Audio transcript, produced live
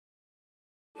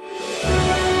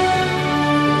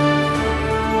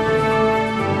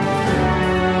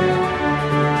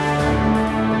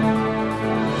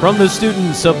From the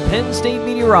students of Penn State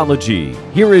Meteorology,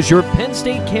 here is your Penn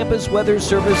State Campus Weather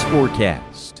Service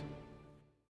forecast.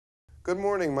 Good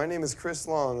morning, my name is Chris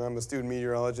Long. I'm a student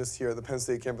meteorologist here at the Penn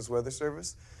State Campus Weather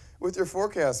Service with your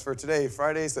forecast for today,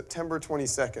 Friday, September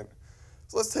 22nd.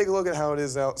 So let's take a look at how it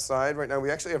is outside. Right now we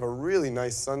actually have a really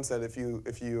nice sunset if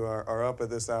you are up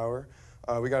at this hour.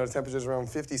 We got our temperatures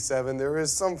around 57. There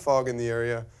is some fog in the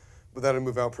area, but that'll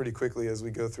move out pretty quickly as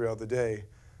we go throughout the day.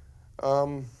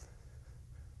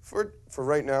 For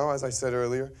right now, as I said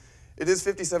earlier, it is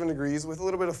 57 degrees with a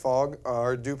little bit of fog.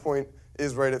 Our dew point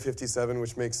is right at 57,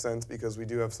 which makes sense because we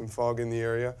do have some fog in the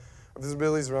area. Our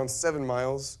visibility is around 7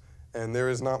 miles, and there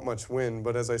is not much wind,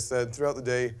 but as I said, throughout the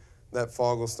day, that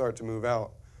fog will start to move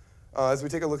out. As we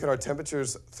take a look at our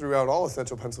temperatures throughout all of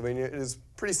central Pennsylvania, it is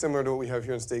pretty similar to what we have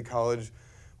here in State College.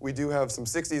 We do have some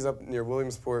 60s up near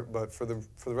Williamsport, but for the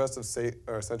rest of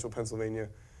central Pennsylvania,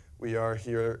 we are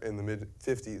here in the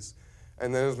mid-50s.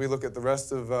 And then as we look at the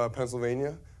rest of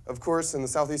Pennsylvania, of course, in the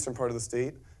southeastern part of the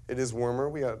state, it is warmer.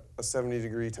 We got a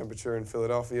 70-degree temperature in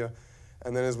Philadelphia.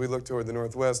 And then as we look toward the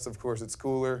northwest, of course, it's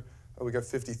cooler. We got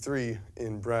 53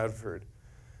 in Bradford.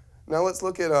 Now let's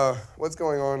look at what's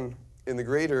going on in the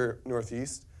greater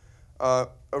northeast.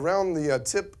 Around the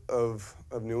tip of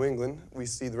New England, we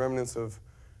see the remnants of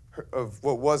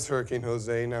what was Hurricane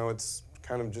Jose. Now it's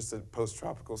kind of just a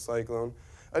post-tropical cyclone.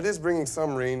 It is bringing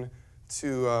some rain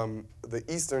to the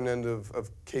eastern end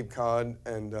of Cape Cod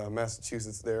and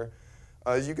Massachusetts there.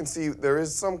 As you can see, there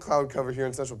is some cloud cover here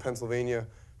in central Pennsylvania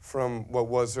from what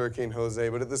was Hurricane Jose,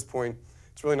 but at this point,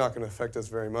 it's really not going to affect us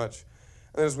very much.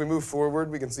 And as we move forward,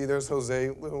 we can see there's Jose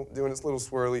doing its little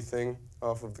swirly thing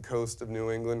off of the coast of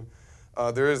New England.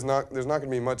 There's not going to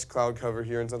be much cloud cover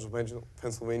here in central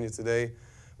Pennsylvania today.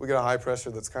 We got a high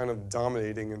pressure that's kind of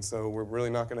dominating, and so we're really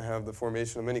not going to have the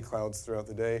formation of many clouds throughout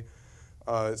the day.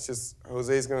 It's just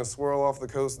Jose's going to swirl off the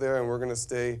coast there, and we're going to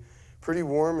stay pretty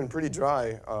warm and pretty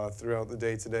dry throughout the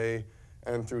day today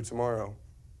and through tomorrow.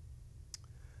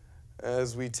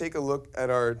 As we take a look at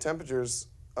our temperatures,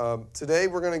 today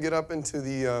we're going to get up into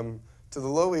the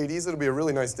low 80s. It'll be a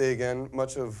really nice day again,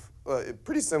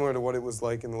 pretty similar to what it was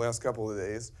like in the last couple of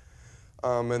days.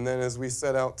 And then as we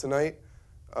set out tonight,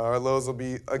 our lows will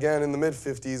be again in the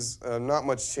mid-50s, not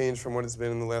much change from what it's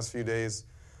been in the last few days.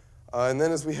 And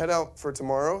then as we head out for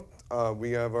tomorrow,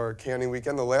 we have our canning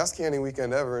weekend, the last canning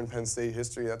weekend ever in Penn State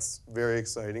history. That's very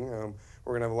exciting. We're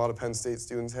going to have a lot of Penn State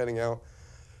students heading out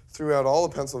throughout all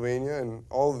of Pennsylvania and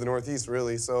all of the Northeast,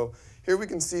 really. So here we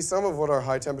can see some of what our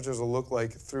high temperatures will look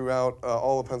like throughout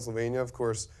all of Pennsylvania. Of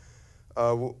course,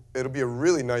 it'll be a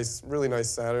really nice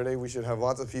Saturday. We should have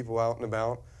lots of people out and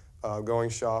about going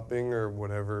shopping or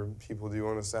whatever people do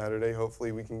on a Saturday.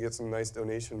 Hopefully we can get some nice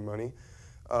donation money.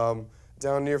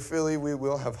 Down near Philly, we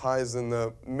will have highs in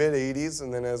the mid-80s,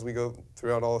 and then as we go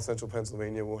throughout all of central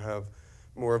Pennsylvania, we'll have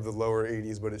more of the lower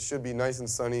 80s, but it should be nice and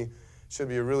sunny. Should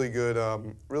be a really good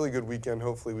weekend.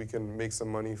 Hopefully we can make some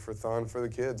money for Thon for the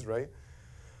kids, right?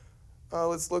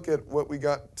 Let's look at what we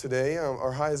got today.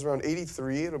 Our high is around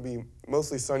 83. It'll be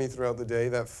mostly sunny throughout the day.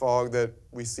 That fog that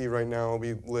we see right now will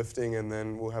be lifting, and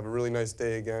then we'll have a really nice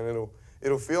day again.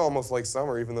 It'll feel almost like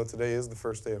summer, even though today is the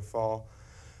first day of fall.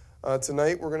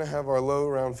 Tonight we're going to have our low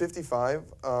around 55.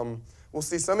 We'll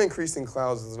see some increasing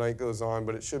clouds as the night goes on,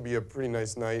 but it should be a pretty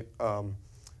nice night,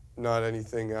 not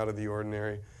anything out of the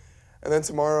ordinary. And then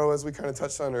tomorrow, as we kind of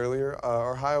touched on earlier,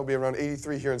 our high will be around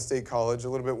 83 here in State College, a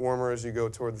little bit warmer as you go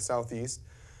toward the southeast.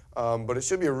 But it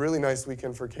should be a really nice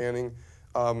weekend for canning.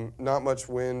 Not much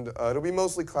wind. It'll be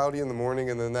mostly cloudy in the morning,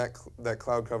 and then that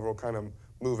cloud cover will kind of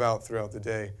move out throughout the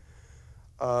day.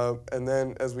 And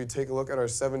then as we take a look at our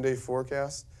 7-day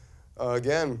forecast,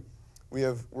 again,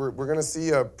 we're going to see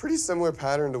a pretty similar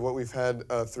pattern to what we've had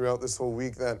throughout this whole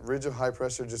week. That ridge of high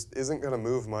pressure just isn't going to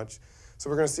move much. So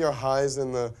we're going to see our highs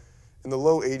in the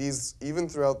low 80s even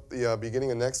throughout the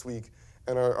beginning of next week.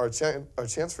 And our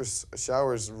chance for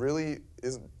showers really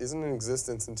isn't in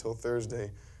existence until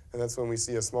Thursday. And that's when we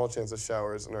see a small chance of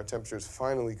showers and our temperatures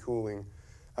finally cooling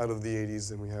out of the 80s,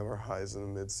 and we have our highs in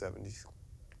the mid-70s.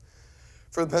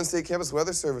 For the Penn State Campus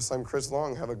Weather Service, I'm Chris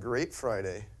Long. Have a great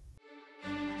Friday.